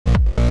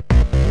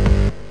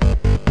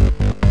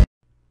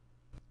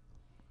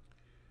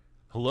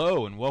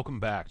Hello and welcome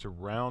back to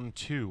round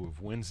 2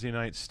 of Wednesday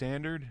Night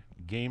Standard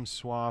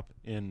GameSwap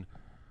in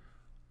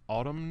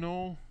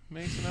Autumnal,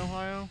 Mason,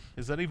 Ohio.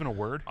 Is that even a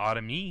word?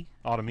 Autumn-y.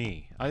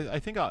 Autumn-y. I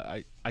think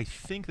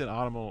that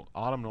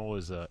autumnal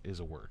is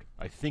a word.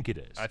 I think it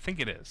is. I think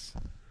it is.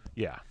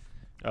 Yeah.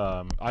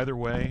 Either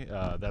way,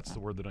 that's the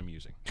word that I'm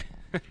using.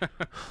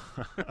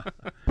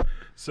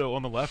 So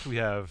on the left we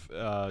have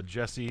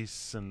Jesse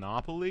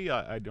Sinopoli.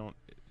 I don't.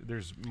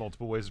 There's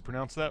multiple ways to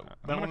pronounce that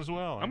one as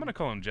well. I'm gonna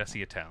call him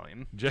Jesse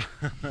Italian.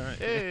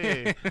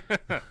 Hey,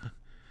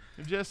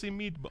 Jesse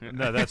Meatball.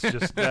 No,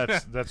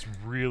 that's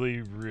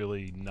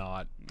really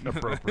not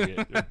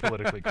appropriate or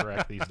politically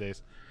correct these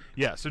days.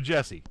 Yeah, so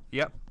Jesse.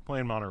 Yep.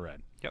 Playing mono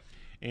red. Yep.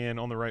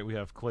 And on the right we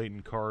have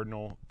Clayton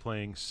Cardinal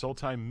playing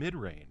Sultai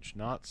Midrange,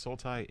 not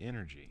Sultai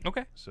Energy.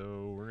 Okay.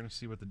 So we're gonna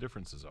see what the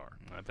differences are.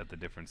 I bet the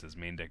difference is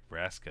main deck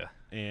Braska.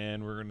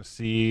 And we're gonna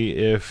see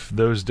if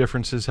those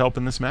differences help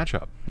in this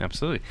matchup.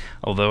 Absolutely.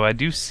 Although I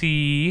do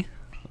see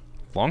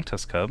Long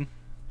Tusk Cub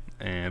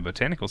and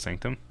Botanical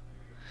Sanctum.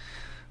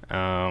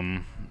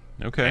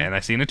 Okay. And I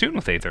see an Attune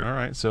with Aether. All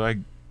right. So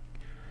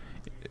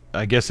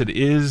I guess it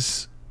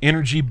is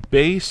energy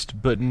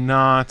based, but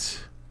not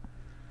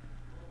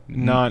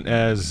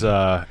as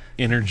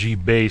energy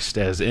based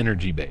as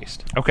energy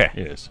based. Okay.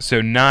 Is. So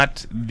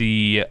not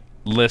the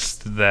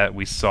list that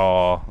we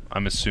saw,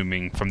 I'm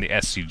assuming, from the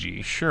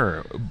SCG.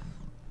 Sure.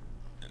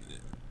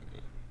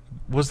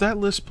 Was that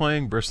list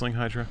playing Bristling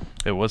Hydra?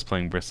 It was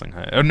playing Bristling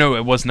Hydra. Oh, no,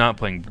 it was not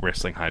playing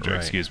Bristling Hydra,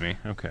 Right. excuse me.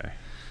 Okay.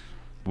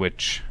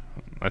 Which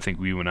I think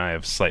you and I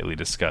have slightly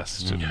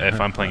discussed. If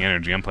I'm playing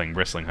energy, I'm playing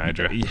Bristling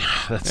Hydra. Yeah,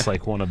 that's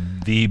like one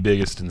of the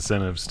biggest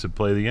incentives to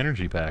play the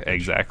energy package.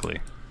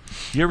 Exactly.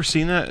 You ever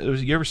seen that?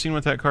 You ever seen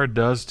what that card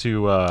does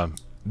to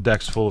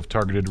decks full of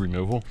targeted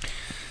removal?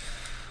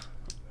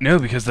 No,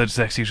 because those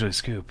decks usually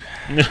scoop.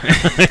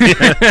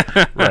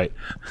 Right.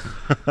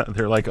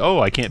 They're like, oh,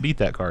 I can't beat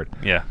that card.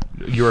 Yeah.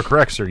 You are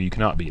correct, sir. You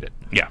cannot beat it.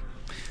 Yeah.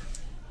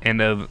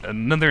 And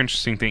another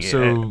interesting thing.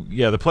 So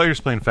yeah, the player's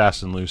playing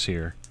fast and loose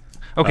here.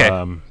 Okay.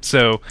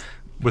 So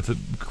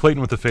with Clayton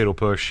with the Fatal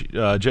Push,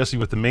 Jesse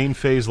with the main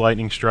phase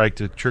Lightning Strike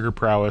to trigger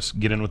prowess,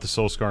 get in with the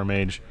Soul Scar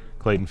Mage.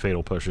 Clayton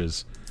Fatal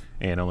Pushes,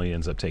 and only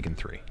ends up taking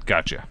 3.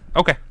 Gotcha.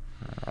 Okay.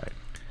 All right.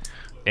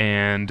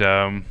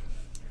 And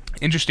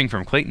interesting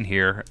from Clayton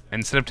here.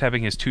 Instead of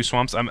tapping his 2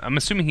 swamps, I'm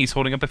assuming he's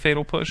holding up a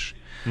Fatal Push.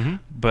 Mm-hmm.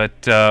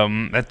 But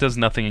that does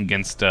nothing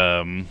against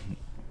you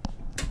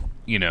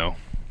know.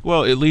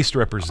 Well, at least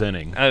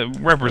representing.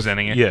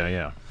 Representing it.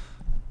 Yeah.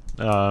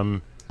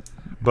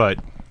 But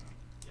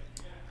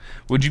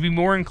would you be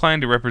more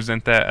inclined to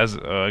represent that as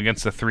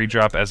against a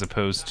 3-drop as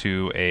opposed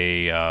to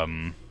a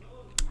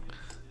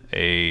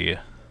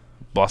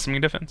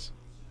Blossoming Defense?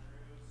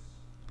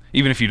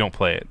 Even if you don't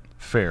play it.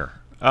 fair.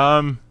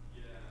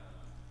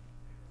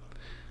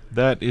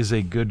 That is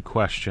a good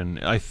question.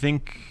 I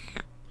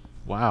think...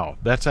 Wow,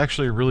 that's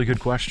actually a really good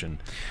question.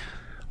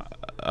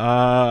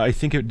 I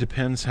think it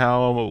depends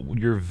how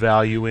you're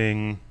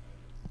valuing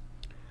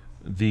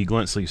the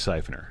Glint Sleeve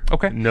Siphoner.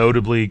 Okay.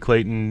 Notably,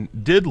 Clayton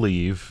did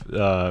leave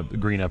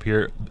green up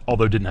here,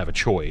 although didn't have a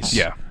choice.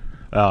 Yeah.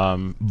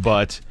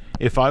 But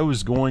if I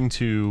was going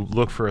to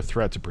look for a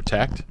threat to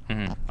protect,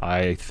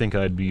 I think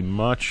I'd be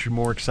much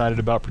more excited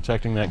about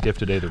protecting that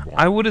Gifted Aetherborn.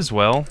 I would as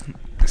well.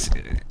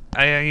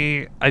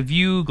 I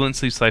view Glint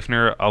Sleeve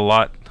Siphoner a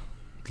lot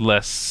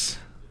less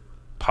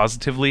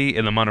positively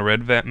in the mono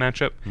red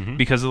matchup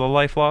because of the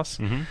life loss.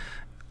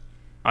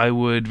 I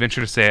would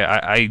venture to say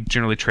I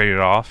generally trade it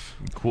off.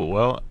 Cool.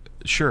 Well,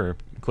 sure.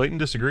 Clayton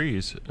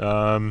disagrees,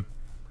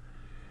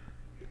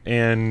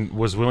 and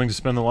was willing to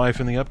spend the life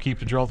in the upkeep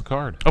to draw the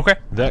card. Okay.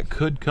 That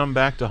could come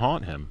back to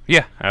haunt him.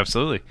 Yeah,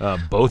 absolutely.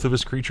 Both of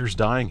his creatures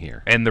dying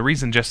here. And the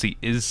reason Jesse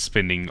is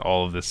spending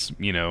all of this,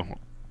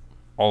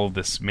 all of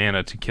this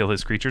mana to kill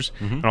his creatures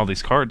and all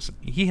these cards,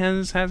 he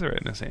has Hazoret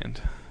in his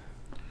hand.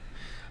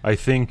 I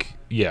think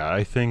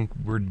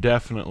we're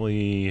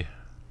definitely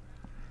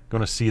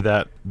going to see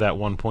that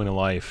 1 point of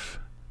life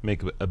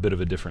make a bit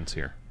of a difference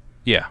here.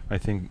 Yeah. I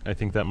think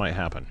that might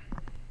happen.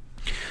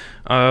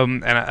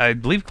 And I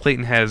believe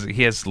Clayton has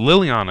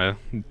Liliana,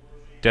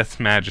 Death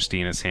Majesty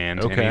in his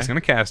hand, and he's going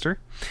to cast her.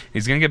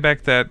 He's going to get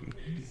back that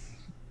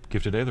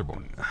Gifted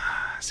Aetherborn.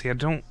 See, I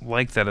don't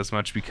like that as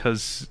much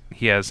because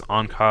he has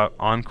on-crop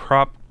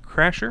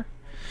Crasher.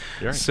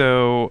 Right.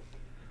 So,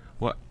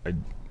 What?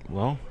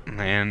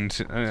 and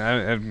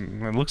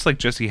it looks like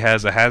Jesse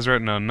has a Hazoret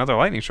and another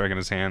Lightning Strike in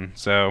his hand.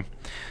 So,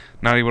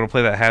 not able to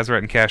play that Hazoret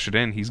and cash it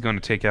in. He's going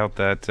to take out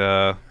that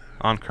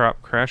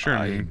on-crop Crasher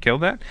and kill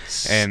that.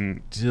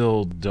 And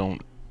still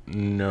don't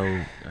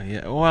know.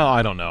 Yeah, well,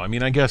 I don't know. I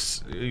mean, I guess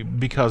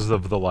because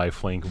of the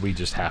lifelink, we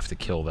just have to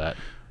kill that.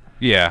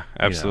 Yeah,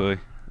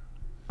 absolutely.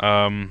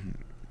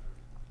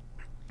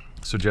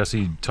 So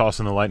Jesse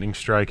tossing the Lightning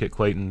Strike at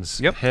Clayton's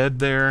head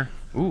there.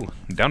 Ooh,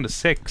 down to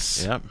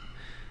 6. Yep.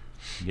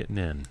 Getting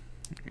in.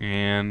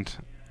 And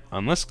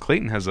unless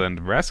Clayton has a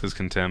Nebraska's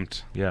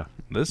Contempt, yeah,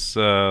 this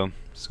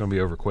It's going to be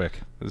over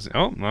quick.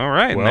 Oh, all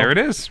right. Well, there it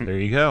is. There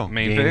you go.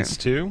 Main Gains phase.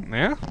 2.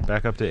 Yeah.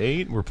 Back up to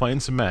 8. We're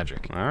playing some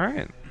Magic. All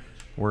right.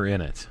 We're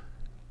in it.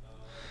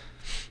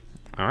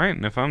 All right.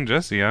 And if I'm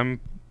Jesse, I'm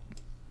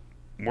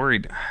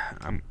worried.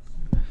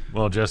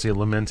 Well, Jesse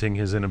lamenting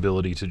his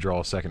inability to draw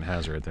a second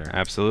Hazoret there.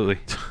 Absolutely.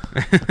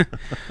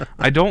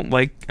 I don't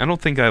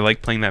think I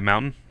like playing that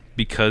mountain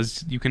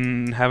because you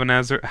can have an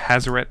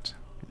Hazoret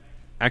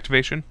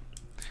activation.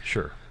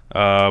 Sure.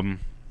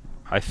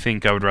 I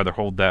think I would rather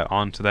hold that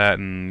onto that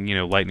and,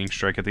 lightning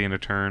strike at the end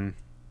of turn.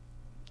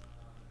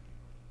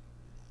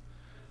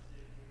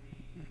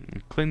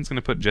 Clayton's going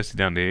to put Jesse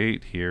down to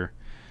 8 here.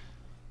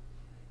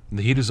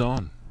 The heat is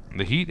on.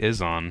 The heat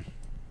is on.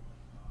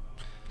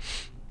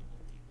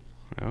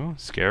 Oh,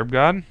 Scarab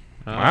God?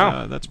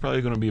 Wow. That's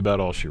probably going to be about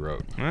all she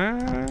wrote.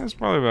 That's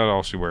probably about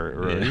all she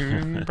wrote.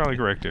 Yeah. You're probably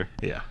correct here.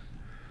 Yeah.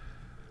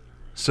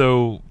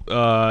 So,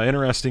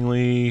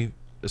 interestingly,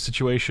 a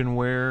situation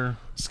where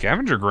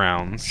Scavenger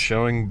Grounds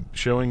showing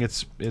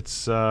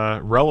its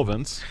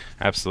relevance.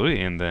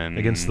 Absolutely, and then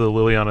against the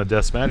Liliana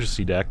Death's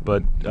Majesty deck,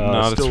 but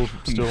still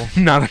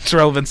not its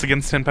relevance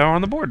against 10 power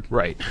on the board.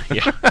 Right.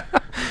 Yeah.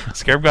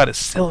 Scarab God is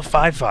still a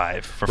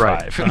 5/5 for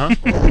 5.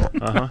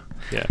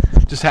 Yeah.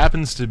 Just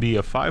happens to be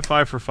a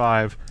 5/5 for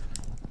 5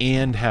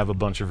 and have a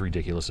bunch of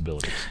ridiculous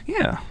abilities.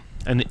 Yeah.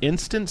 An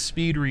instant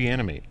speed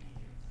reanimate.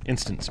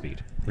 Instant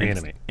speed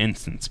reanimate.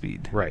 Instant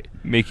speed. Right.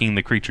 Making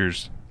the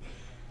creatures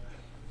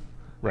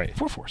right.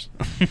 4/4s.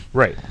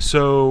 Right.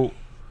 So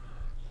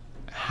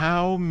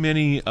how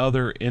many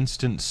other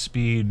instant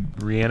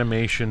speed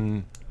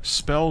reanimation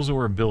spells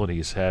or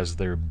abilities has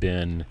there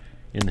been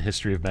in the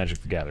history of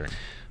Magic the Gathering?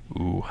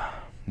 Ooh.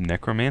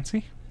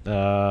 Necromancy?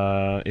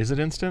 Is it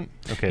instant?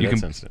 Okay,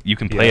 that's instant. You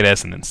can play it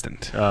as an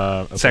instant.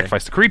 Okay.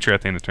 Sacrifice the creature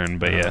at the end of turn,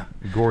 but yeah.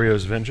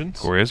 Goryo's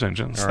Vengeance. Goryo's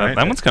Vengeance. All right.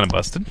 That one's kind of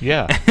busted.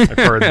 Yeah, a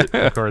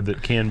card that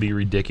can be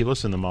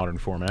ridiculous in the modern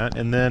format.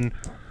 And then,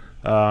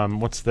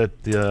 what's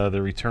that?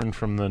 The Return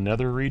from the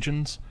Nether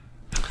Regions.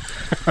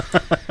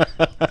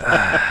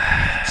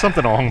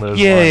 Something along those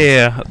lines.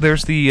 Yeah.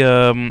 There's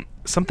the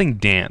something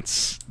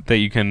dance that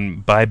you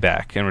can buy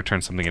back and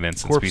return something at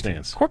instant Corpse speed.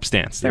 Dance. Corpse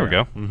Dance. There we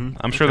go. Mm-hmm.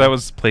 I'm sure that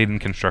was played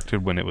and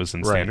constructed when it was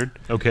in standard.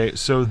 Okay,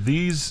 so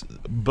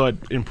but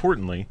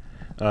importantly,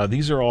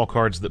 these are all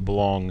cards that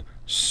belong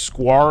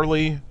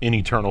squarely in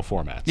eternal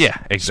formats. Yeah,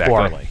 exactly.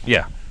 Squarely.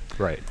 Yeah.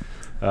 Right.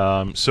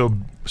 So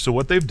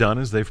what they've done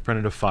is they've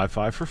printed a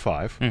 5/5 for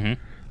 5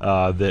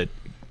 that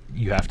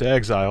you have to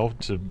exile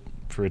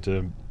for it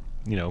to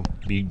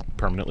be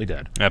permanently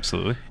dead.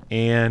 Absolutely.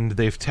 And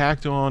they've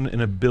tacked on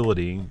an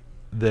ability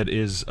that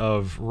is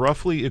of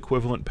roughly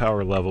equivalent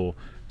power level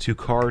to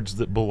cards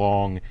that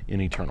belong in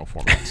eternal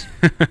formats.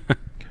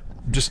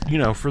 Just,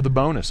 for the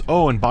bonus.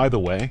 Oh, and by the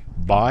way,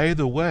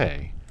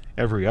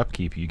 every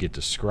upkeep you get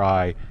to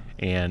scry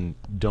and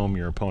dome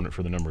your opponent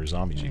for the number of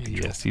zombies you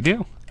control. Yes, you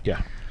do.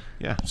 Yeah.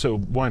 Yeah, so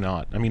why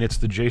not? I mean, it's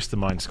the Jace the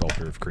Mind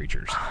Sculptor of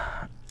creatures.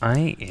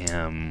 I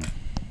am...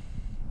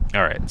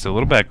 Alright, so a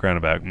little background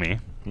about me.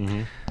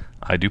 Mm-hmm.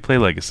 I do play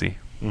Legacy.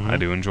 I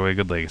do enjoy a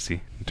good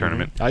Legacy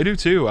tournament. I do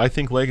too. I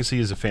think Legacy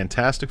is a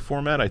fantastic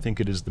format. I think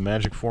it is the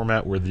Magic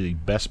format where the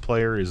best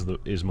player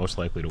is most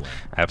likely to win.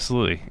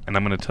 Absolutely. And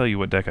I'm going to tell you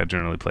what deck I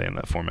generally play in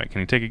that format. Can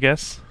you take a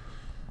guess?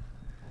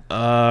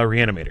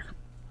 Reanimator.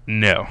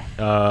 No.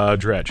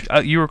 Dredge.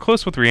 You were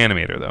close with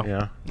Reanimator, though.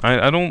 Yeah.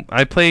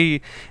 I play...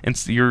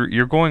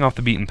 You're going off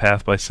the beaten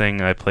path by saying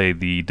I play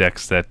the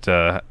decks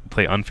that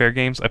play unfair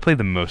games. I play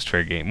the most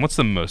fair game. What's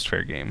the most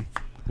fair game?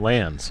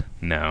 Lands.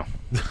 No.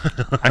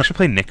 I actually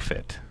play Nick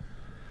Fit.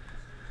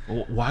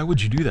 Why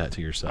would you do that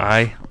to yourself?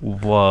 I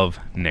love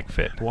Nick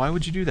Fit. Why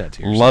would you do that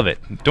to yourself? Love it.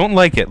 Don't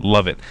like it.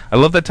 Love it. I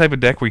love that type of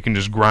deck where you can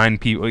just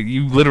grind people.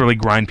 You literally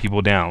grind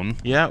people down.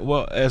 Yeah,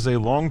 well, as a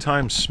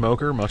longtime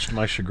smoker, much to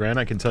my chagrin,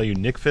 I can tell you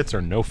Nick Fits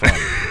are no fun.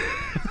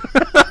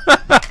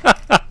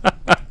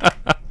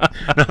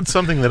 Not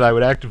something that I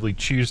would actively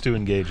choose to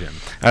engage in.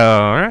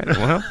 All right.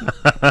 Well,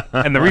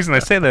 and the reason I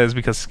say that is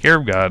because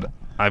Scarab God,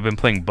 I've been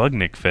playing Bug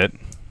Nick Fit.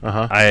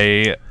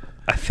 I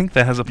think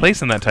that has a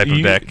place in that type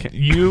of deck.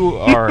 You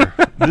are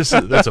that's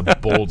a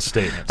bold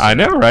statement. I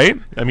know, right?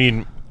 I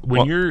mean,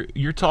 when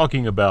you're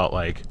talking about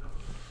like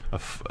a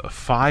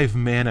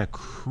 5-mana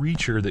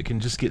creature that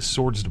can just get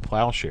Swords to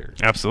Plowshares.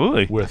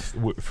 Absolutely.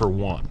 For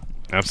 1.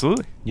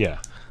 Absolutely. Yeah.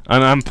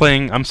 And I'm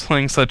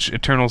playing such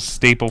eternal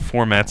staple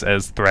formats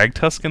as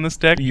Thragtusk in this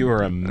deck. You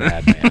are a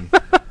madman.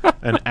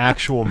 An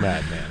actual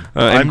madman.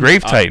 And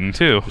Grave Titan,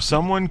 too.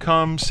 Someone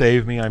come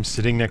save me. I'm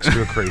sitting next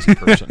to a crazy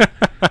person.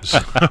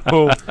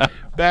 So,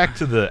 back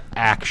to the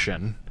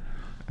action.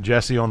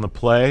 Jesse on the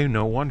play,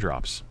 no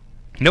 1-drops.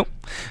 Nope.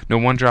 No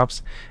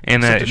 1-drops.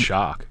 And such a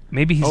shock.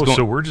 Maybe he's going...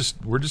 so we're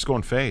just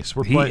going face.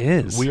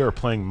 We are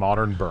playing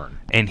Modern Burn.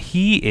 And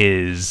he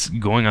is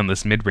going on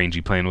this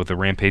mid-rangey plan with the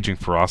Rampaging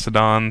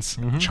Ferocidons,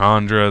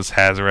 Chandras,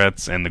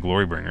 Hazarets, and the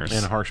Glorybringers.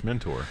 And a Harsh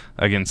Mentor.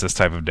 Against this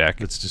type of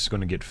deck. It's just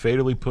going to get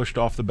fatally pushed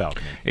off the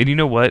balcony. And you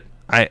know what?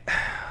 I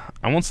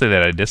won't say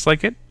that I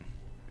dislike it.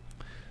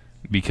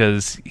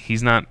 Because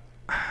he's not...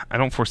 I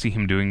don't foresee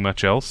him doing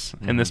much else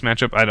in this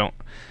matchup. I don't.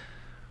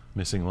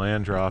 Missing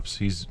land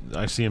drops.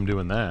 I see him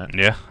doing that.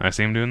 Yeah, I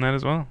see him doing that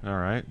as well. All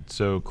right.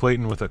 So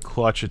Clayton with a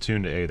clutch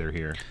attune to Aether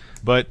here,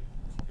 but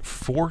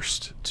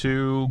forced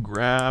to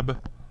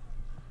grab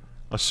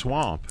a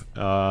swamp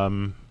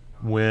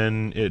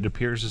when it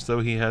appears as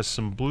though he has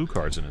some blue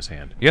cards in his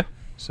hand. Yeah.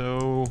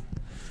 So,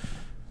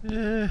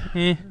 I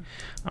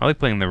like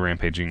playing the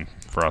Rampaging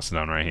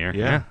Frostodon right here.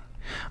 Yeah.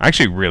 I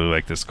actually really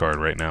like this card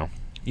right now.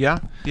 Yeah.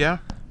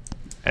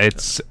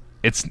 It's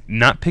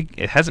not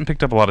it hasn't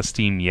picked up a lot of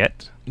steam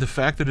yet. The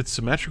fact that it's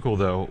symmetrical,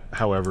 though,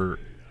 however,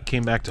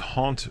 came back to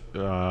haunt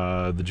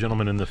the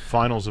gentleman in the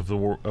finals of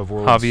Worlds.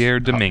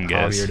 Javier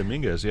Dominguez. Javier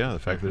Dominguez, yeah, the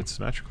fact that it's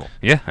symmetrical.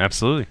 Yeah,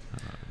 absolutely.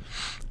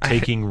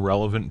 Taking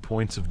relevant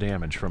points of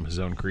damage from his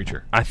own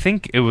creature. I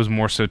think it was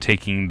more so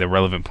taking the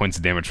relevant points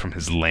of damage from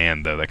his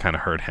land, though, that kind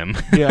of hurt him.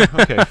 Yeah,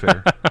 okay,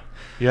 fair.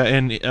 Yeah,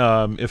 and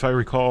if I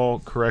recall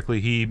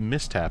correctly, he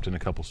mistapped in a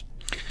couple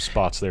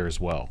spots there as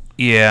well.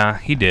 Yeah,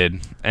 he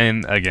did.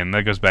 And again,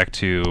 that goes back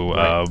to,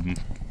 Right.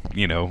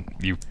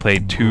 You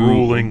played two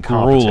Grueling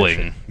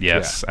competition.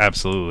 Yes, Yeah.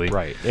 Absolutely.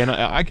 Right. And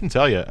I can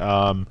tell you,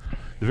 the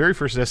very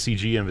first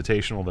SCG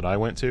Invitational that I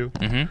went to,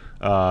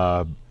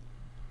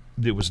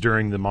 it was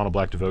during the Mono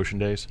Black Devotion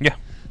days. Yeah.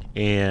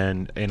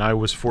 And I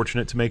was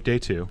fortunate to make day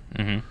 2.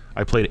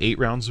 I played 8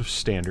 rounds of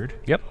Standard.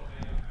 Yep.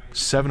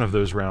 7 of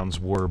those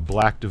rounds were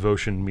Black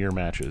Devotion mirror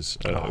matches,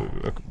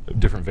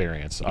 different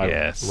variants.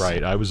 Yes.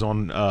 Right. I was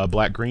on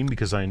Black-Green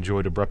because I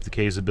enjoyed Abrupt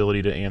Decay's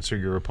ability to answer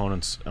your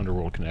opponent's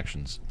Underworld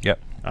connections.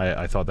 Yep.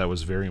 I thought that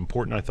was very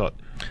important. I thought...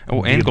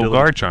 and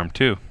Golgari Charm,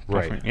 too.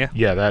 Right. Yeah.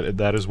 Yeah,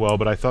 that as well.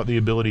 But I thought the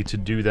ability to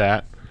do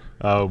that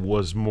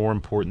was more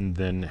important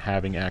than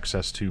having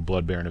access to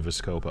Blood Baron of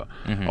Viscopa.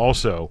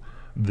 Also,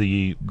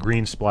 the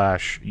green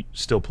splash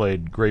still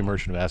played Grey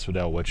Merchant of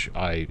Asphodel, which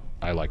I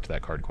liked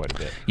that card quite a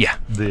bit. Yeah,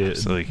 the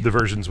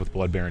versions with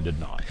Blood Baron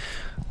did not.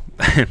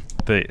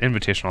 The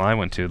invitational I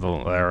went to,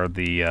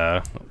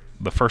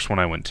 the first one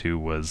I went to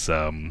was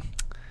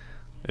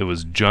it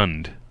was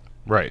Jund.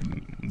 Right.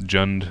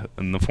 Jund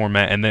in the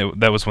format, and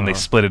that was when they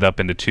split it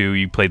up into 2.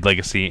 You played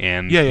Legacy,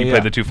 and you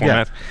played the 2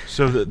 formats. Yeah.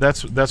 So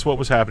that's what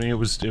was happening. It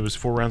was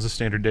 4 rounds of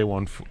Standard day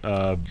 1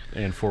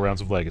 and 4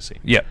 rounds of Legacy.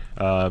 Yeah.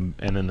 And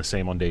then the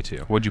same on day 2.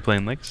 What'd you play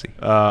in Legacy?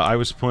 I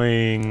was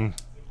playing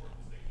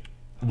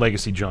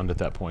Legacy Jund at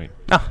that point.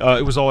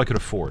 It was all I could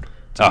afford,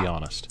 to be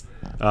honest.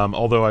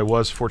 Although I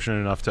was fortunate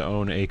enough to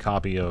own a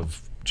copy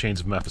of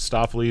Chains of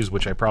Mephistopheles,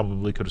 which I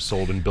probably could have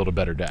sold and built a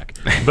better deck.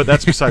 But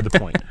that's beside the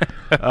point.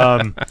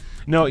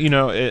 No,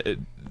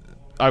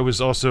 I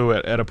was also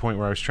at a point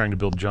where I was trying to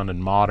build Jund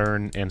in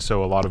Modern, and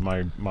so a lot of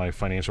my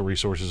financial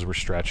resources were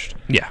stretched.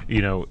 Yeah.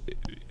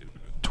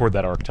 Toward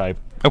that archetype.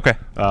 Okay.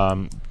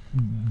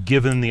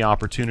 Given the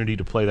opportunity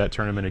to play that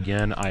tournament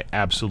again, I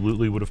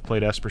absolutely would have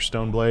played Esper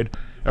Stoneblade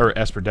or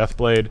Esper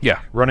Deathblade.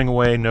 Yeah. Running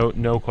away,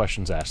 no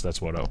questions asked. That's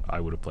what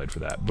I would have played for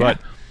that. But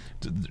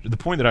the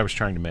point that I was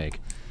trying to make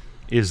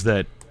is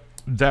that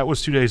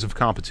was 2 days of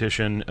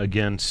competition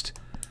against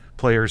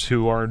players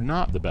who are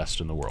not the best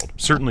in the world.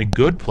 Certainly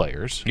good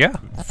players. Yeah.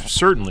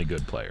 Certainly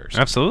good players.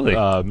 Absolutely.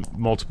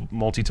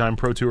 Multi-time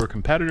Pro Tour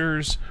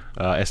competitors,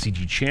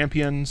 SCG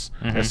champions,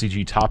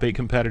 SCG top 8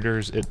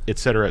 competitors, et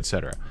cetera, et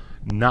cetera.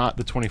 Not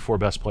the 24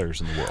 best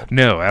players in the world.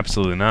 No,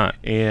 absolutely not.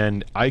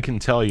 And I can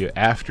tell you,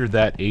 after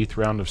that 8th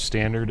round of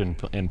Standard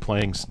and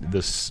playing the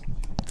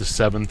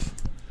 7th,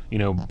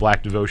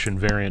 Black Devotion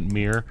variant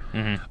mirror,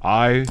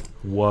 I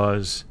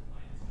was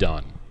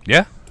done.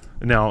 Yeah.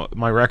 Now,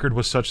 my record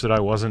was such that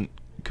I wasn't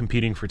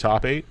competing for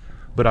top 8,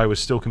 but I was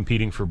still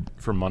competing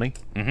for money.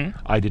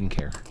 I didn't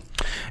care.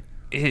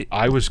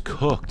 I was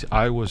cooked.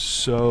 I was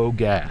so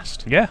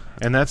gassed. Yeah.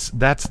 And that's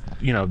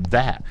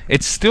that.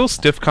 It's still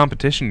stiff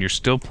competition. You're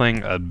still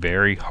playing a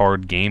very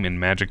hard game in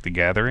Magic the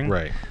Gathering.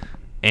 Right.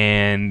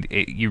 And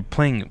you're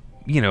playing,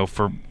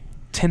 for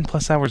 10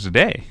 plus hours a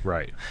day.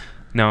 Right.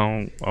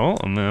 No,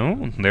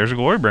 there's a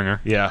glory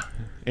bringer. Yeah.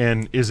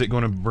 And is it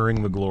going to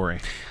bring the glory?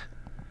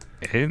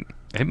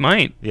 It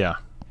might. Yeah.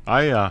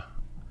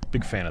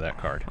 Big fan of that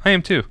card. I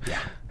am too. Yeah.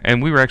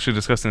 And we were actually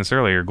discussing this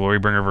earlier, glory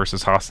bringer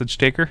versus hostage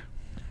taker.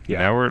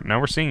 Yeah. Now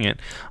we're seeing it.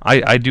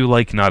 I do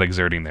like not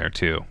exerting there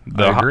too.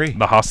 I agree.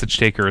 The hostage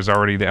taker is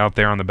already out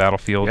there on the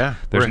battlefield. Yeah.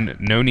 There's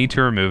no need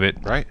to remove it.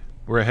 Right.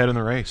 We're ahead in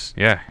the race.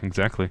 Yeah,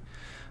 exactly.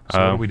 So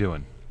what are we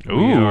doing?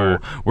 We're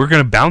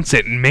going to bounce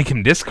it and make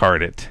him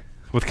discard it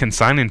with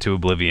Consign into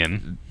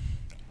Oblivion.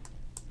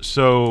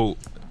 So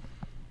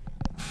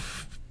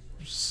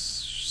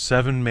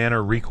 7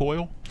 mana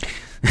recoil?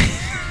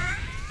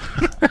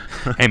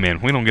 Hey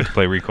man, we don't get to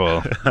play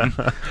recoil.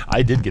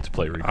 I did get to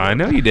play recoil. I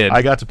know you did.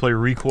 I got to play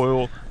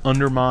recoil,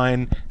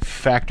 Undermine,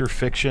 Factor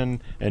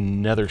Fiction,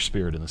 and Nether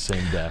Spirit in the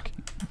same deck.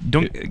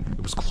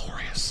 It was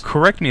glorious.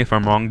 Correct me if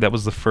I'm wrong. That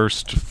was the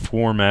first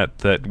format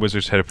that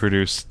Wizards had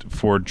produced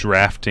for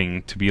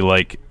drafting to be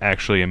like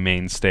actually a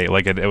mainstay.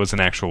 Like it was an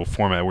actual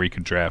format where you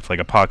could draft. Like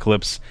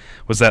Apocalypse,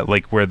 was that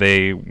like where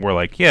they were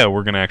like, yeah,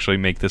 we're gonna actually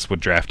make this with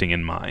drafting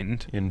in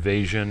mind.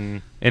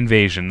 Invasion.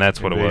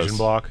 That's what it was. Invasion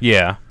block.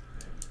 Yeah.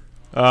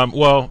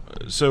 Well,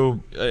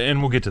 so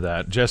and we'll get to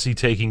that. Jesse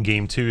taking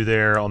game 2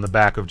 there on the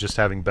back of just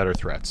having better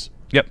threats.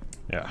 Yep.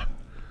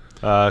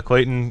 Yeah.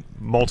 Clayton,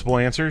 multiple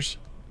answers.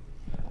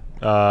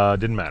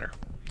 Didn't matter.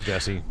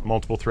 Jesse,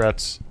 multiple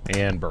threats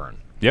and burn.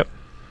 Yep.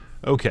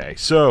 Okay,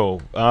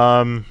 so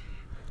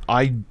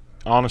I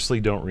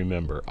honestly don't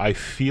remember. I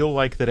feel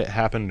like that it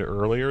happened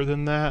earlier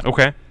than that.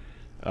 Okay.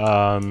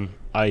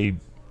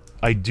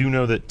 I do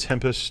know that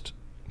Tempest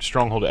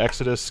Stronghold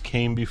Exodus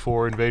came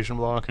before Invasion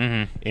Block,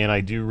 and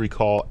I do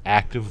recall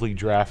actively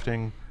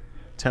drafting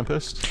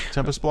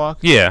Tempest Block.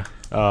 Yeah.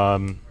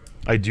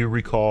 I do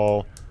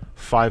recall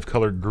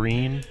 5-color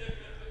green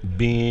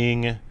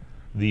being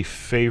the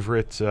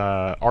favorite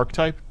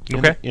archetype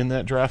in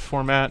that draft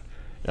format.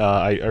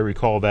 I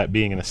recall that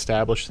being an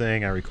established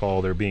thing. I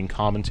recall there being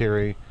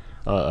commentary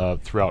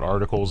throughout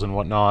articles and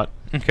whatnot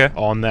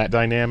on that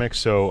dynamic,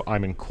 so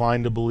I'm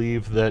inclined to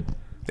believe that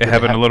it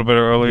happened a little bit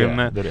earlier than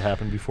that. That it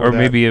happened before or that.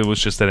 maybe it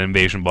was just that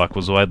Invasion Block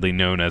was widely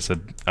known as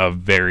a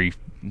very,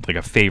 like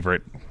a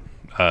favorite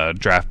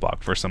draft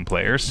block for some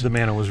players. The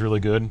mana was really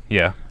good.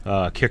 Yeah.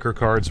 Kicker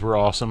cards were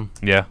awesome.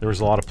 Yeah. There was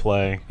a lot of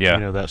play. Yeah.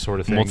 You know, that sort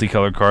of thing.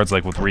 Multicolored cards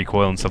like with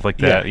recoil and stuff like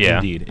that.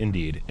 Yeah.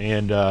 Indeed.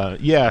 And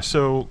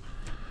so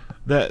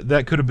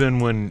that could have been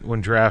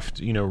when draft,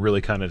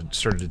 really kind of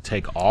started to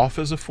take off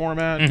as a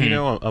format,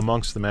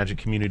 amongst the Magic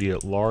community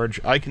at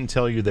large. I can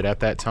tell you that at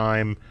that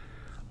time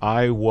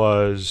I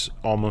was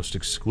almost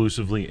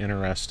exclusively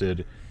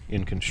interested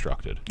in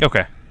Constructed.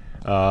 Okay.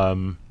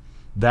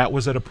 That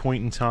was at a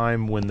point in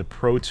time when the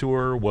Pro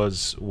Tour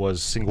was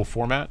single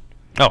format.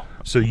 Oh.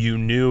 So you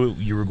knew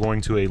you were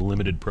going to a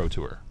limited Pro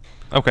Tour.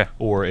 Okay.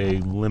 Or a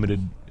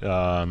limited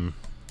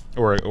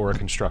or a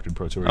constructed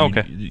Pro Tour.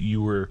 Okay.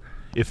 You were,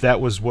 if that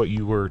was what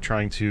you were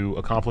trying to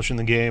accomplish in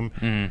the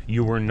game,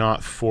 you were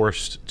not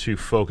forced to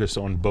focus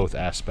on both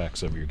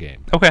aspects of your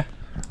game. Okay.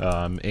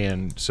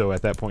 And so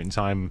at that point in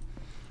time,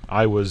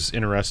 I was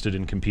interested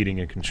in competing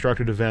in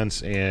constructed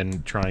events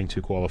and trying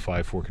to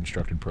qualify for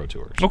constructed Pro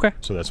Tours. Okay.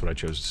 So that's what I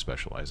chose to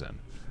specialize in.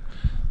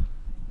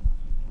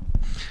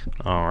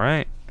 All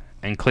right.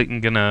 And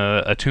Clayton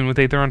gonna attune with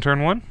Aether on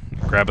turn 1,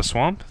 grab a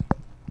swamp,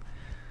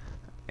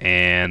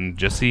 and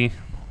Jesse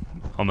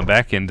on the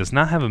back end does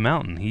not have a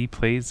mountain. He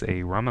plays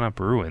a Ramanop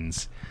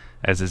Ruins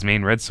as his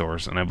main red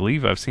source, and I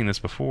believe I've seen this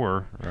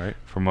before, right?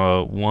 From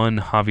one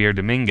Javier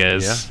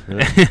Dominguez.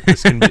 Yeah,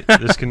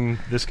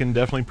 this can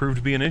definitely prove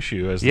to be an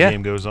issue as the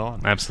game goes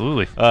on.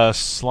 Absolutely.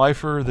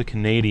 Slifer the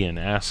Canadian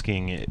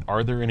asking,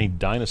 are there any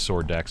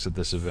dinosaur decks at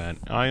this event?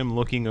 I am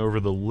looking over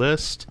the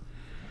list,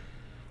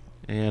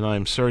 and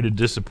I'm sorry to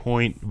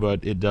disappoint,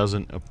 but it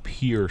doesn't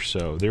appear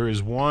so. There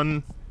is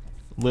one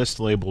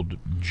list labeled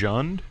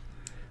Jund,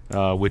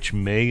 which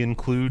may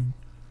include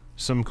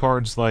some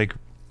cards like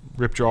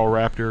Ripjaw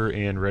Raptor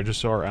and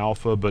Regisaur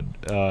Alpha, but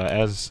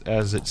as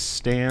it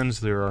stands,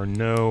 there are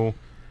no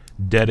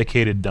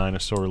dedicated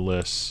dinosaur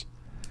lists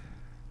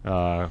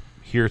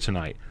here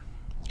tonight.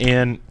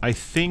 And I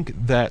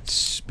think that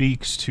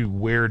speaks to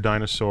where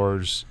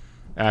dinosaurs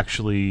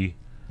actually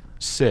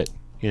sit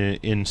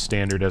in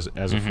Standard as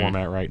a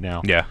format right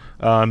now. Yeah.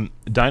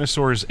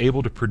 Dinosaur is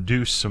able to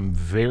produce some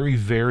very,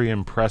 very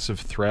impressive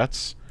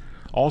threats,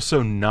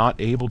 also not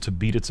able to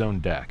beat its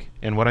own deck.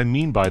 And what I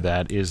mean by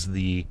that is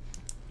the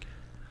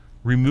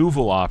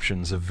removal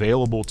options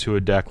available to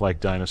a deck like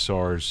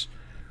Dinosaurs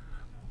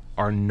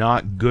are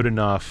not good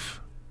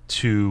enough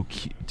to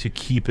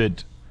keep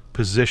it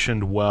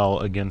positioned well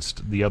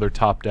against the other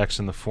top decks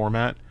in the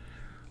format,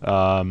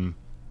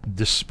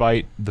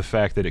 despite the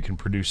fact that it can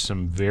produce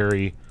some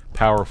very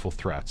powerful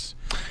threats.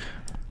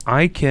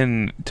 I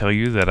can tell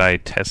you that I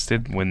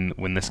tested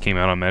when this came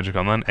out on Magic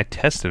Online. I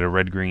tested a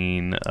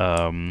red-green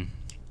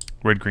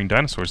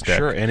Dinosaurs deck.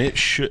 Sure, and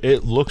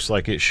it looks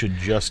like it should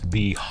just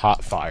be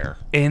hot fire.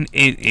 And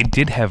it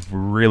did have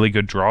really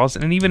good draws,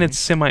 and even its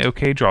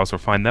semi-okay draws were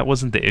fine. That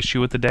wasn't the issue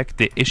with the deck.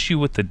 The issue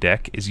with the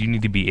deck is you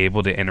need to be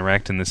able to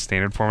interact in the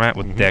standard format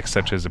with decks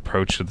such as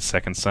Approach to the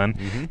Second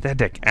Sun. That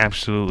deck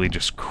absolutely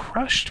just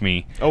crushed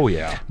me. Oh,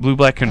 yeah.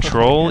 Blue-black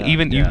Control,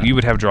 you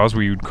would have draws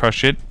where you would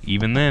crush it.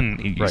 Even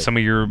then, Right. some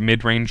of your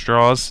mid-range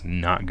draws,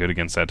 not good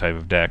against that type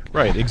of deck.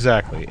 Right,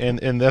 exactly.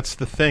 And that's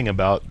the thing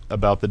about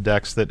the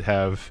decks that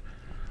have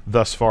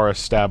thus far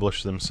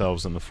established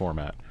themselves in the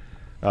format.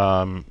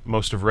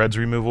 Most of Red's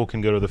removal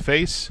can go to the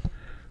face,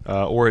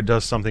 or it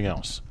does something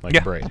else,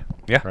 like Braid.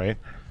 Yeah. Right?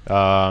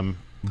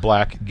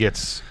 Black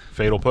gets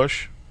Fatal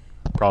Push,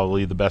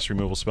 probably the best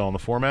removal spell in the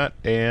format,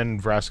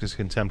 and Vraska's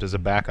Contempt as a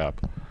backup.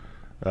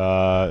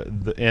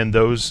 And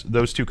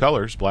those two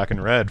colors, black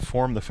and red,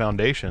 form the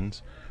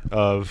foundations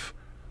of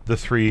the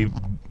three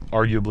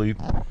arguably,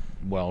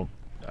 well,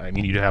 I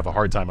mean, you'd have a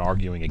hard time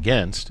arguing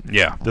against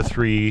the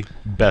three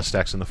best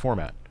decks in the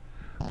format.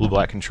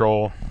 Blue-black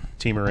Control,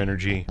 Teamer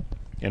Energy,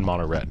 and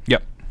Mono Red.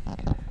 Yep.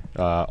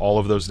 All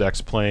of those decks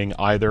playing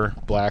either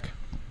black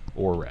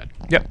or red.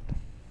 Yep.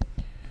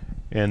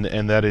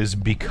 And that is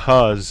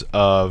because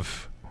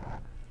of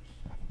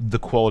the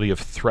quality of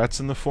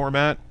threats in the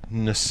format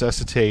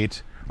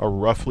necessitate a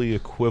roughly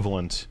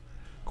equivalent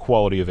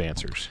quality of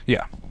answers.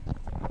 Yeah.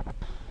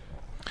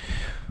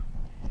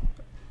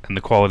 and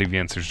the quality of the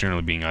answers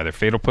generally being either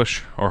Fatal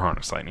Push or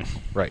Harness Lightning.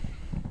 Right.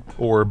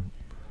 Or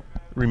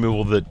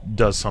removal that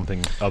does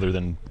something other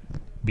than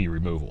be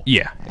removal.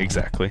 Yeah,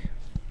 exactly.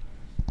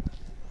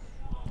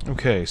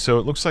 Okay, so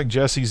it looks like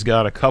Jesse's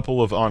got a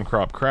couple of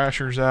on-crop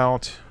crashers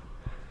out.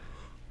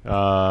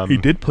 He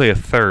did play a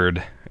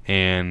third,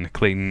 and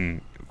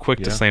Clayton quick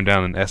to Yeah. slam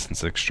down an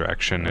Essence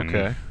Extraction.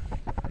 Okay.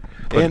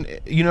 And,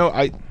 you know,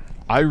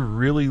 I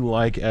really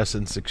like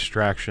Essence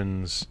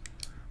Extraction's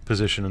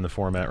position in the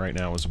format right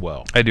now as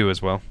well. I do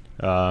as well.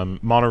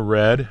 Mono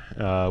red,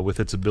 with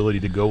its ability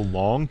to go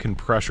long, can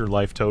pressure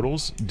life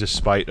totals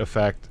despite the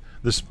fact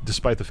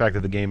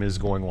that the game is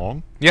going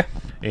long. Yeah.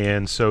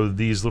 And so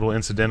these little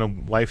incidental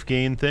life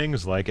gain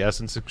things like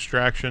Essence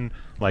Extraction,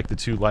 like the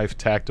 2 life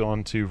tacked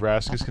on to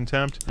Vraska's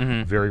Contempt,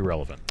 very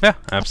relevant. Yeah,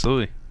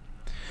 absolutely.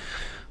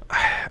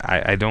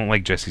 I don't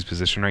like Jesse's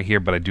position right here,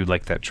 but I do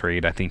like that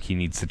trade. I think he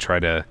needs to try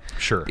to...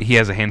 Sure. He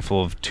has a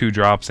handful of 2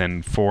 drops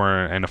and a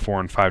 4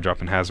 and 5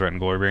 drop in Hazoret and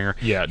Glorybringer.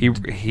 Yeah.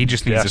 He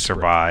just needs to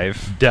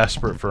survive.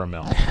 Desperate for a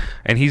melt.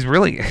 And he's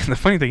really... The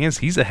funny thing is,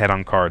 he's ahead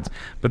on cards.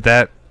 But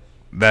that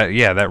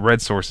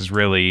red source is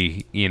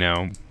really, you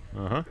know...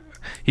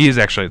 He is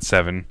actually at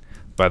 7,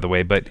 by the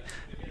way, but...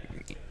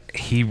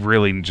 He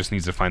really just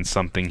needs to find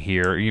something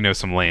here, you know,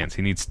 some lands.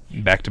 He needs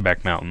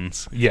back-to-back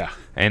mountains. Yeah,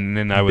 and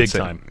then I would say,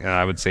 time.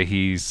 I would say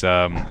he's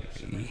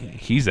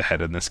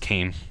ahead in this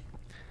game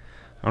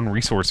on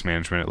resource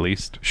management at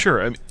least.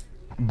 Sure, I mean,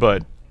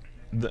 but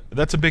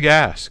that's a big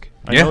ask.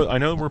 I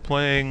know we're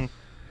playing,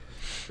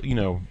 you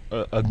know,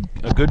 a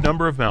good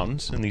number of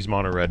mountains in these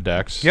mono red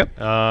decks. Yep.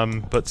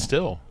 But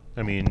still,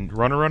 I mean,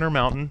 runner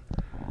mountain.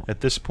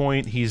 At this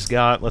point, he's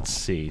got. Let's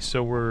see.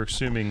 So we're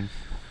assuming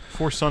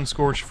 4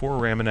 Sunscorch, 4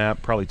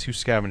 Ramanap, probably 2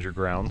 Scavenger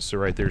Grounds. So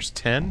right there's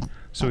 10.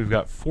 So we've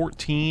got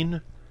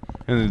 14.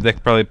 And the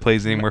deck probably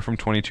plays anywhere from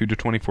 22 to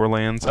 24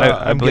 lands.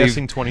 I'm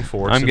guessing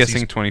 24. I'm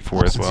guessing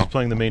 24 as well. Since he's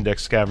playing the main deck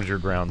Scavenger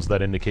Grounds,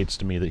 that indicates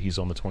to me that he's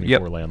on the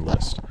 24 land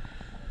list.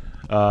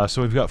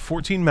 So we've got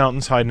 14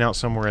 mountains hiding out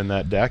somewhere in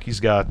that deck.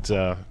 He's got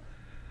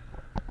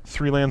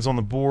 3 lands on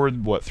the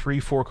board. What, 3,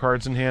 4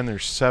 cards in hand?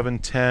 There's 7,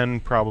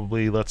 10,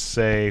 probably, let's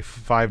say,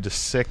 5 to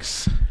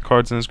 6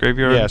 cards in his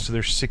graveyard. Yeah, so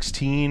there's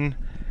 16.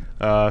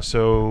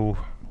 So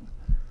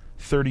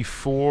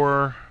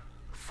 34,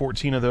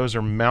 14 of those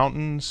are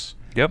mountains.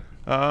 Yep.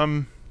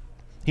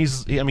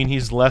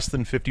 He's less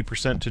than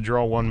 50% to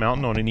draw 1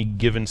 mountain on any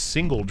given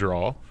single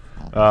draw.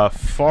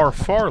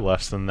 Far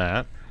less than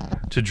that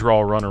to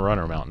draw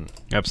runner mountain.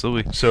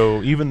 Absolutely.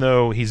 So even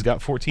though he's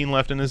got 14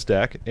 left in his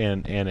deck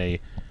and a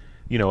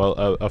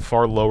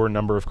far lower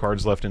number of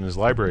cards left in his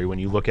library, when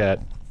you look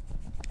at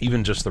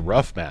even just the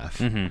rough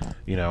math,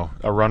 you know,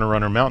 a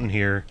runner mountain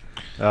here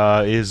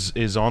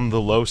is on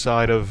the low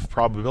side of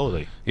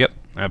probability. Yep,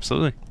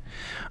 absolutely.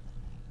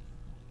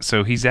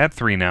 So he's at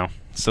 3 now,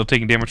 still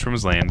taking damage from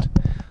his land.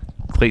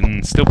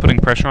 Clayton still putting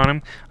pressure on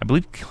him. I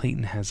believe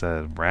Clayton has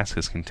a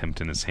Vraska's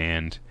Contempt in his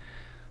hand.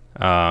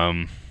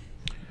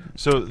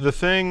 So the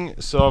thing,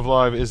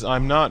 Sovlive, is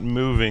I'm not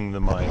moving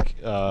the mic.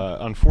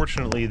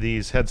 Unfortunately,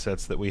 these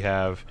headsets that we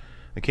have,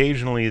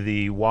 occasionally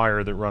the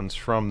wire that runs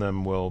from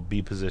them will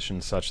be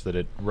positioned such that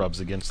it rubs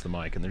against the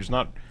mic, and there's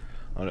not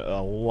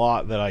a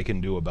lot that I can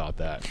do about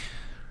that.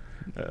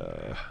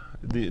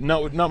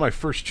 Not my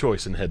first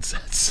choice in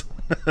headsets.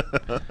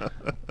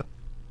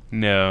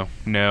 No.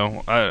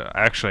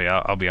 Actually,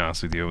 I'll be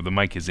honest with you. The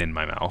mic is in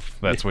my mouth.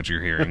 That's what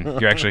you're hearing.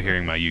 You're actually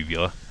hearing my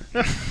uvula.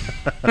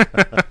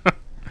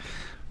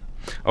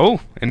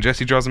 Oh, and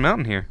Jesse draws a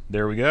mountain here.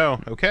 There we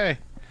go. Okay.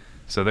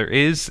 So there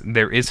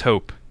is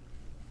hope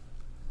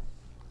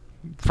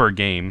for a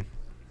game.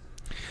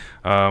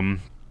 And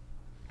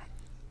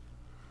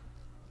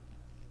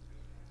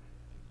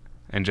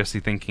Jesse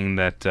thinking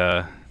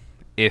that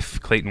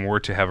if Clayton were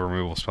to have a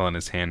removal spell in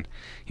his hand,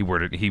 he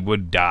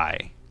would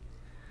die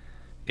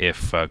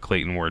if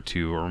Clayton were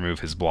to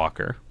remove his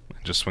blocker.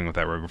 Just swing with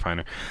that Rogue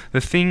Refiner. I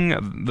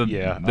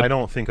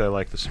don't think I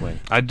like the swing.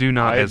 I do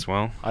not as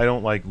well. I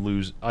don't like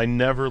I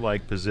never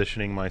like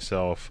positioning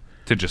myself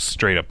to just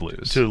straight up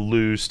lose. To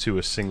lose to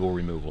a single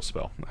removal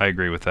spell. I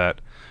agree with that.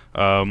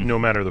 No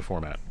matter the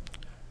format.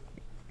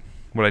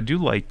 What I do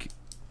like,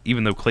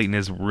 even though Clayton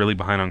is really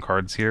behind on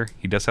cards here,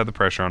 he does have the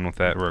pressure on with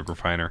that Rogue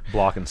Refiner.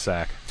 Block and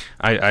sack.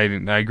 I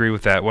agree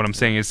with that. What I'm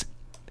saying is,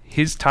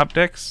 his top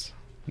decks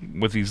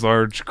with these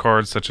large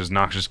cards such as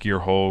Noxious Gear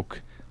Hulk,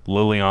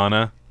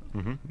 Liliana,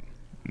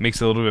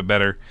 makes it a little bit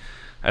better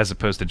as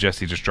opposed to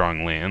Jesse just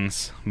drawing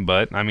lands.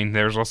 But I mean,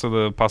 there's also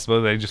the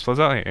possibility that he just flows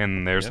out,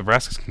 and there's the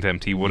Vraska's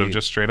Contempt. He would have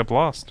just straight up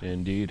lost.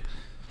 Indeed.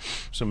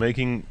 So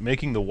making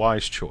the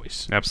wise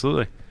choice.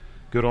 Absolutely.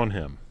 Good on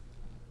him.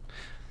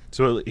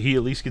 So he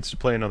at least gets to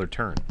play another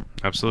turn.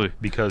 Absolutely.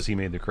 Because he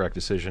made the correct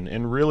decision.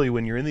 And really,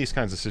 when you're in these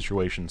kinds of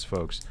situations,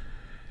 folks,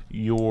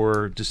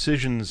 your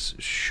decisions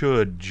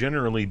should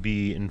generally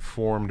be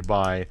informed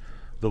by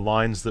the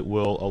lines that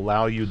will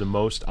allow you the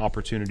most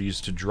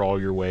opportunities to draw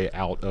your way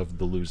out of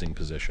the losing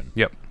position.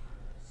 Yep.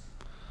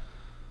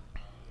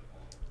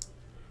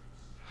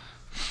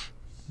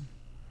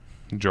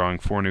 Drawing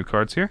 4 new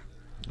cards here.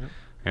 Yep.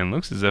 And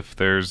looks as if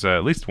there's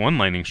at least one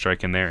lightning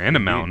strike in there and a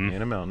mountain.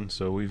 And a mountain,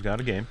 so we've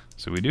got a game.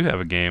 So we do have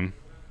a game.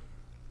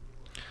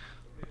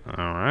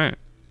 Alright.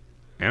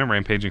 And a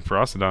rampaging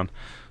Ferocidon.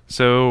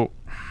 So...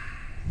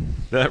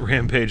 That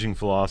rampaging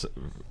Ferocidon,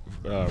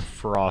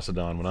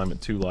 when I'm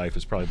at 2 life,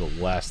 is probably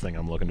the last thing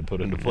I'm looking to put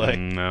into play.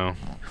 No.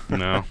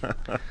 And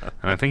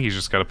I think he's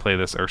just got to play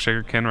this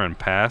Earthshaker Kenra and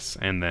pass,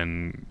 and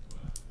then,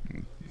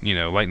 you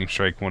know, lightning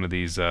strike one of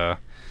these rogue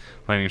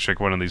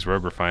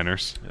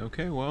refiners.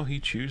 Okay, well, he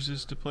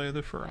chooses to play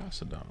the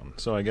Ferocidon.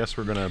 So I guess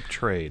we're going to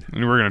trade.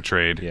 We're going to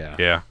trade.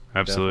 Yeah,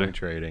 absolutely.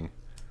 Definitely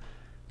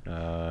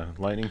trading.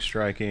 Lightning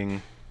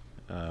striking,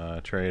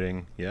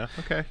 trading. Yeah,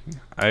 okay.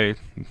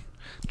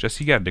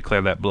 You got to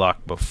declare that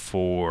block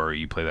before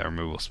you play that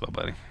removal spell,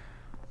 buddy.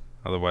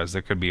 Otherwise,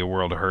 there could be a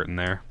world of hurt in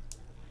there.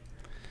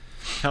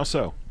 How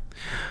so?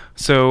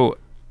 So,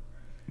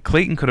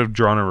 Clayton could have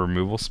drawn a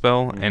removal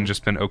spell and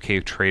just been okay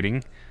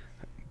trading.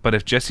 But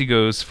if Jesse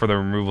goes for the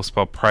removal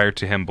spell prior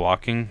to him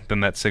blocking,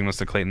 then that signals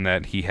to Clayton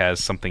that he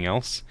has something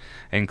else,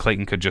 and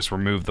Clayton could just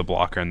remove the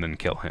blocker and then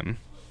kill him.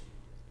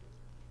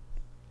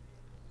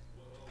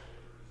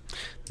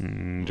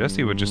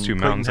 Jesse would just do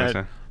mountains.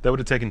 That would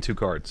have taken 2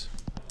 cards.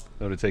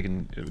 That would have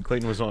taken...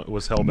 Clayton was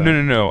held back.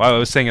 No. I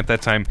was saying at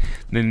that time,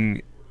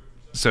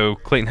 so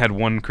Clayton had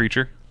 1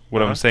 creature.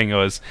 What I'm saying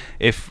was,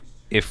 if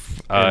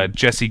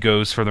Jesse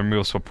goes for the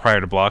removal spell prior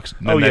to blocks,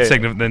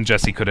 then then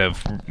Jesse could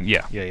have...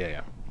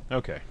 Yeah.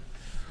 Okay.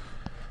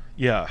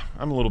 Yeah,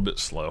 I'm a little bit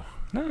slow.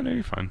 No,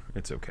 you're fine.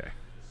 It's okay.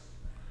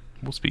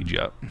 We'll speed you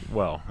up.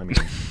 Well, I mean...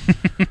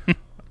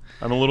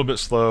 I'm a little bit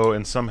slow,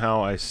 and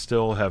somehow I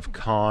still have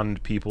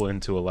conned people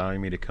into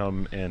allowing me to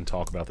come and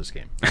talk about this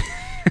game.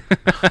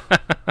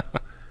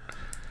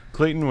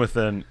 Clayton with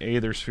an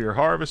Aether Sphere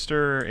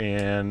Harvester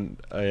and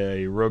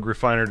a Rogue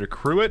Refiner to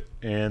crew it,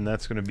 and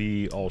that's going to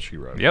be all she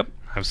wrote. Yep,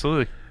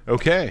 absolutely.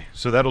 Okay,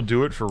 so that'll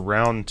do it for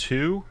round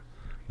 2,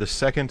 the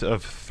second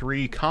of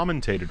 3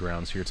 commentated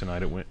rounds here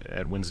tonight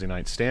at Wednesday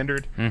Night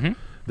Standard.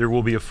 There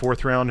will be a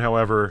 4th round,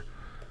 however,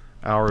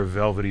 our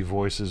velvety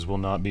voices will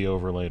not be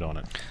overlaid on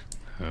it.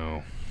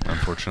 Oh,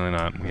 unfortunately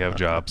not. We have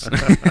jobs.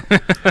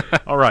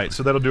 All right,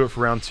 so that'll do it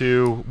for round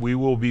 2. We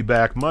will be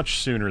back much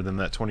sooner than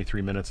that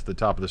 23 minutes at the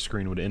top of the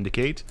screen would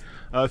indicate.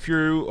 If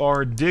you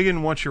are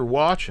digging what you're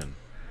watching,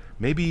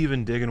 maybe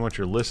even digging what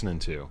you're listening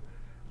to,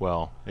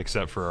 well,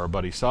 except for our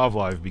buddy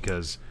Sovlive,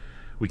 because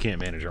we can't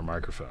manage our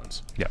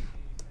microphones.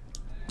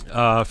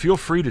 Yep. Feel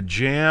free to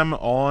jam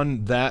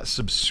on that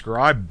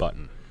subscribe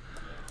button.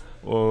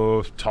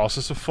 Toss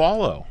us a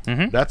follow.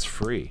 That's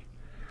free.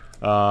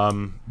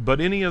 But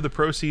any of the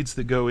proceeds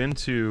that go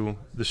into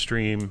the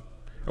stream,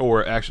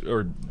 or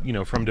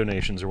from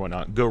donations or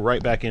whatnot, go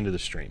right back into the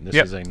stream. This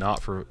is a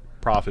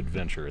not-for-profit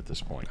venture at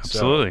this point.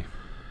 Absolutely.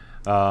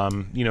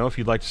 So, if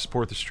you'd like to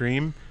support the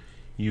stream,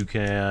 you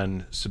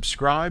can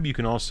subscribe. You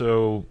can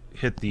also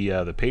hit the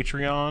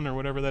Patreon or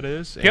whatever that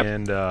is,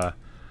 and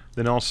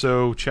then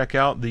also check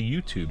out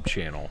the YouTube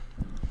channel,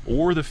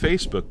 or the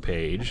Facebook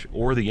page,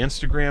 or the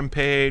Instagram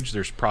page.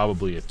 There's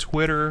probably a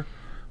Twitter.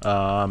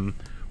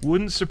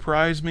 Wouldn't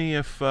surprise me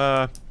if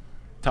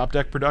Top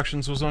Deck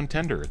Productions was on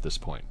Tinder at this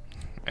point.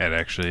 It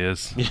actually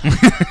is.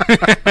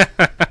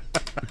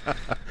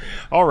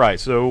 All right,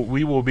 so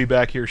we will be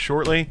back here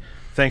shortly.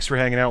 Thanks for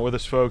hanging out with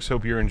us, folks.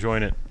 Hope you're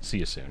enjoying it. See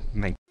you soon.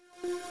 Thank